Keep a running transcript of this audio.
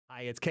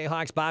Hi, it's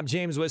K-Hawk's Bob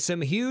James with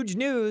some huge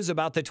news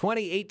about the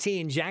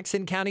 2018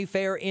 Jackson County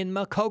Fair in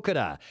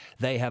Maquoketa.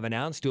 They have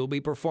announced who will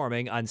be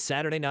performing on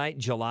Saturday night,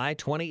 July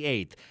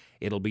 28th.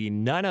 It'll be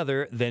none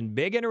other than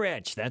Big and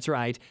Rich. That's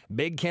right.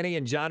 Big Kenny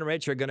and John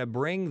Rich are going to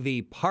bring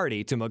the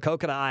party to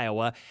Maquoketa,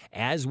 Iowa,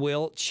 as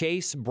will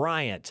Chase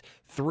Bryant.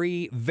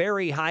 Three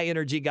very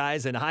high-energy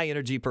guys and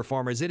high-energy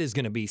performers. It is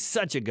going to be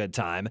such a good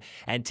time.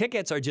 And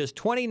tickets are just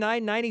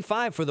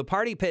 $29.95 for the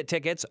party pit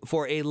tickets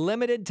for a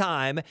limited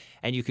time,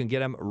 and you can get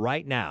them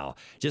right now.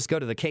 Just go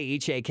to the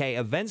KHAK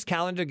events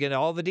calendar to get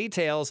all the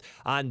details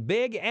on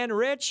Big and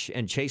Rich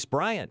and Chase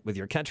Bryant with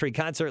your country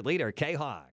concert leader, K-Hawk.